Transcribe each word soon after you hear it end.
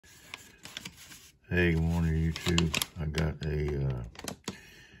Hey, good morning, YouTube. I got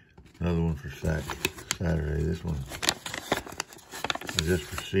another one for SAK Saturday. This one I just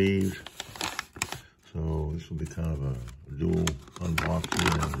received, so this will be kind of a dual unboxing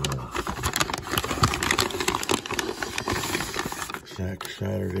and SAK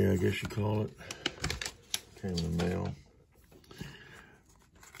Saturday, I guess you call it. Came in the mail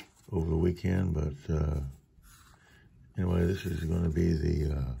over the weekend, but anyway, this is going to be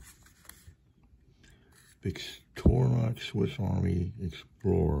the Victorinox Swiss Army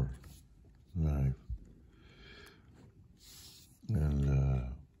Explorer knife, and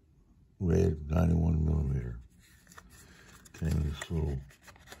red 91mm. Came in this little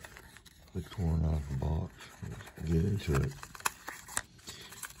Victorinox box. Let's get into it.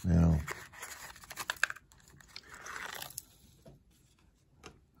 Now,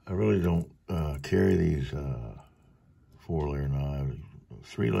 I really don't carry these 4-layer knives.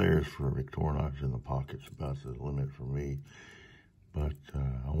 3 layers for Victorinox in the pocket's about the limit for me, but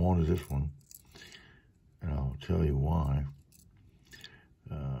I wanted this one, and I'll tell you why.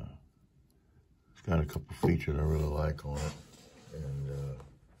 It's got a couple features I really like on it, and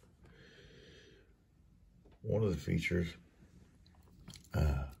one of the features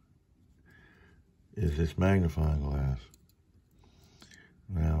is this magnifying glass.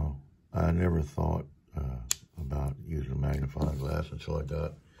 Now, I never thought about using a magnifying glass until I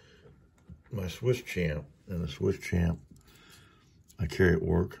got my Swiss Champ. And the Swiss Champ, I carry at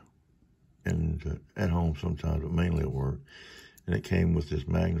work and at home sometimes, but mainly at work. And it came with this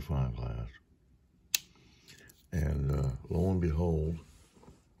magnifying glass. And lo and behold,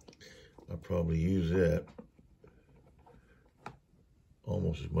 I probably use it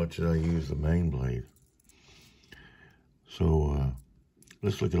almost as much as I use the main blade. So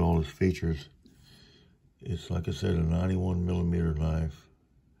let's look at all its features. It's, like I said, a 91mm knife.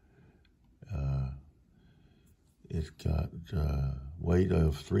 It's got weight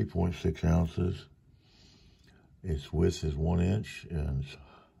of 3.6 ounces. Its width is 1 inch, and its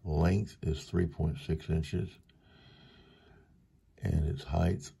length is 3.6 inches. And its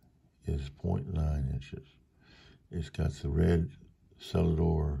height is 0.9 inches. It's got the red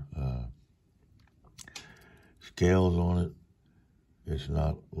Celador scales on it. It's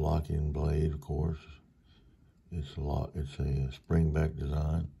not locking blade, of course. It's a spring-back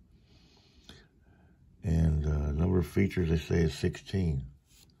design. And number of features, they say, is 16.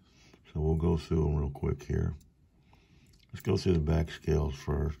 So we'll go through them real quick here. Let's go through the back scales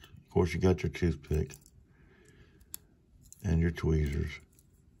first. Of course, you got your toothpick and your tweezers.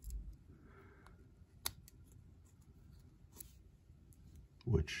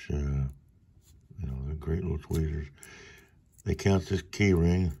 Which, they're great little tweezers. They count this key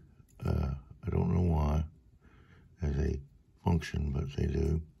ring. I don't know why, as a function, but they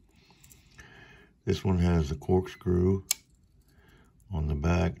do. This one has a corkscrew on the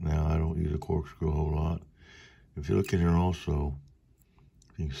back. Now, I don't use a corkscrew a whole lot. If you look in here also,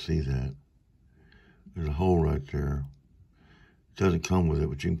 you can see that. There's a hole right there. It doesn't come with it,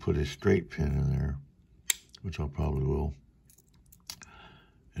 but you can put a straight pin in there, which I probably will.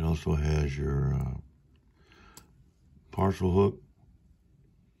 It also has your parcel hook.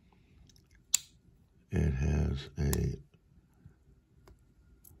 It has a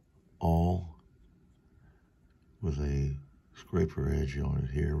awl with a scraper edge on it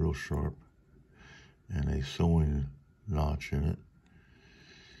here, real sharp, and a sewing notch in it,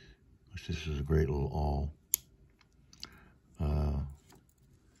 which this is a great little awl.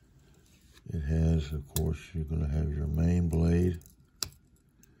 It has, of course, you're going to have your main blade,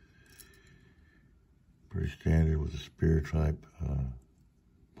 pretty standard with a spear type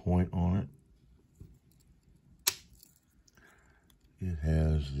point on it. It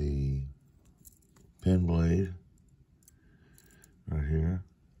has the pen blade right here.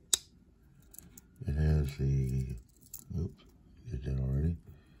 It has the, oops, did that already.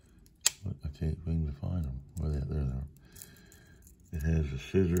 But I can't seem to find them. Where there they are. It has the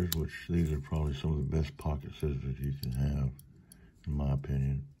scissors, which these are probably some of the best pocket scissors you can have, in my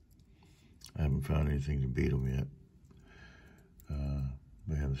opinion. I haven't found anything to beat them yet.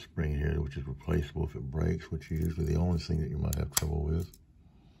 They have a spring here, which is replaceable if it breaks, which is usually the only thing that you might have trouble with.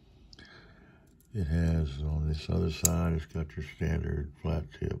 It has, on this other side, it's got your standard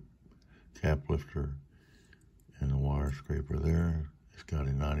flat tip cap lifter and a wire scraper there. It's got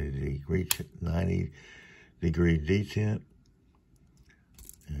a 90-degree detent.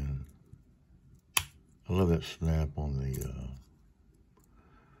 And I love that snap on the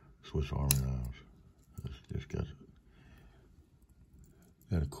Swiss Army knives. It's just got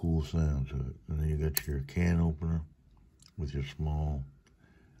a cool sound to it. And then you got your can opener with your small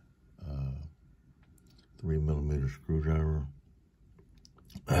 3mm screwdriver.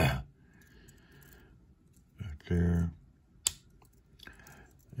 Right there.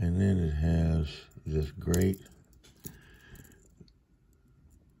 And then it has this great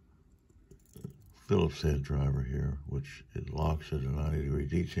Phillips head driver here, which it locks at a 90-degree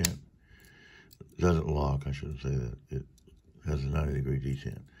detent. It doesn't lock, I shouldn't say that. It has a 90-degree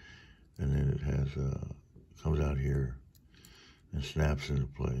detent. And then it has, comes out here and snaps into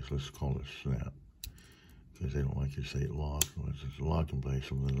place. Let's call it snap, because they don't like you to say it lock. It's a lock in place.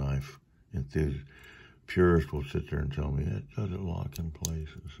 Some of the knife enthusiasts, purists will sit there and tell me, it doesn't lock in place.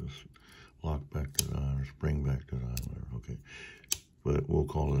 It's just lock back to the iron or spring back to the iron. Okay. But we'll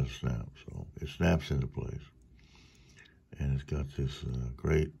call it a snap. So it snaps into place. And it's got this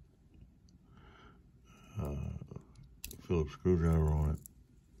great Phillips screwdriver on it,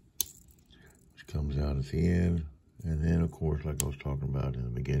 which comes out at the end. And then, of course, like I was talking about in the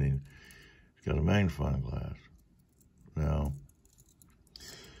beginning, it's got a magnifying glass. Now,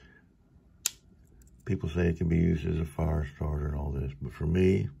 people say it can be used as a fire starter and all this, but for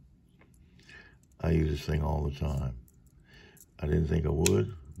me, I use this thing all the time. I didn't think I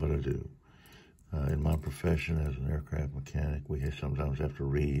would, but I do. In my profession as an aircraft mechanic, we sometimes have to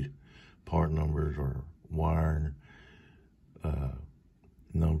read part numbers or wiring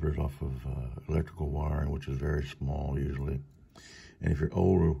numbers off of electrical wiring, which is very small usually. And if you're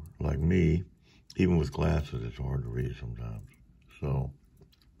older like me, even with glasses, it's hard to read sometimes. So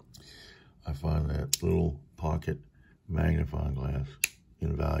I find that little pocket magnifying glass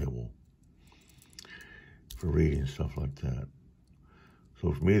invaluable for reading stuff like that.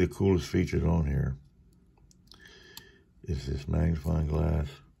 So for me, the coolest features on here is this magnifying glass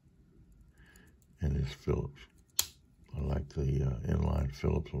and this Phillips. I like the inline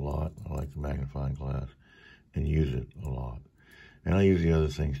Phillips a lot. I like the magnifying glass and use it a lot. And I use the other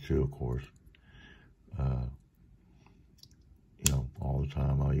things too, of course. You know, all the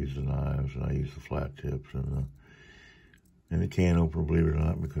time I use the knives and I use the flat tips and the can opener, believe it or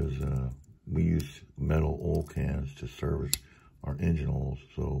not, because we use metal oil cans to service our engine oils.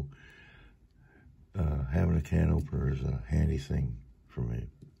 So having a can opener is a handy thing for me.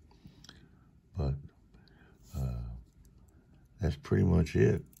 But that's pretty much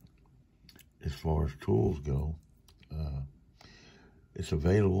it as far as tools go. It's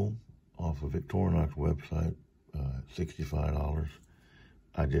available off of Victorinox website, $65.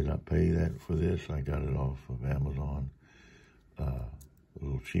 I did not pay that for this. I got it off of Amazon, a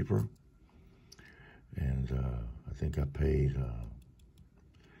little cheaper. And I think I paid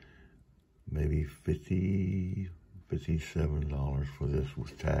maybe $57 for this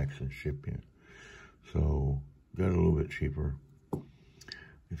with tax and shipping. So got it a little bit cheaper.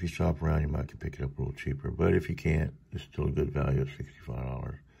 If you shop around, you might can pick it up a little cheaper. But if you can't, it's still a good value at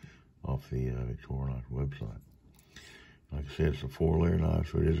 $65 off the Victorinox website. Like I said, it's a 4-layer knife,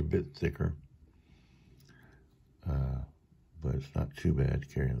 so it is a bit thicker. But it's not too bad to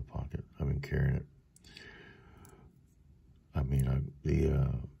carry in the pocket. I've been carrying it. I mean, the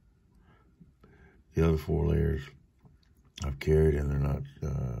other 4 layers I've carried, and they're not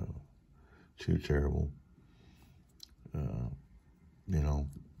too terrible. You know,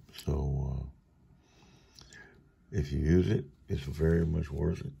 so if you use it, it's very much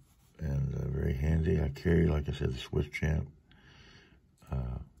worth it and very handy. I carry, like I said, the Swiss Champ,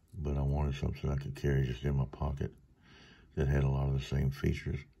 but I wanted something I could carry just in my pocket that had a lot of the same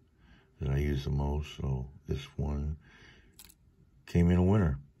features that I use the most. So this one came in a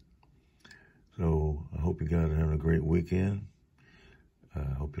winner. So I hope you guys are having a great weekend.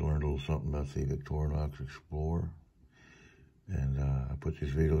 I hope you learned a little something about the Victorinox Explorer. And I put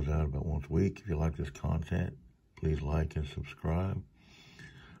these videos out about once a week. If you like this content, please like and subscribe.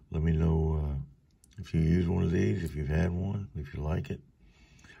 Let me know if you use one of these, if you've had one, if you like it.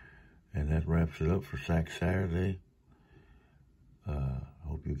 And that wraps it up for SAK Saturday. I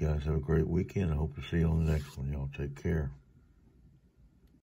hope you guys have a great weekend. I hope to see you on the next one. Y'all take care.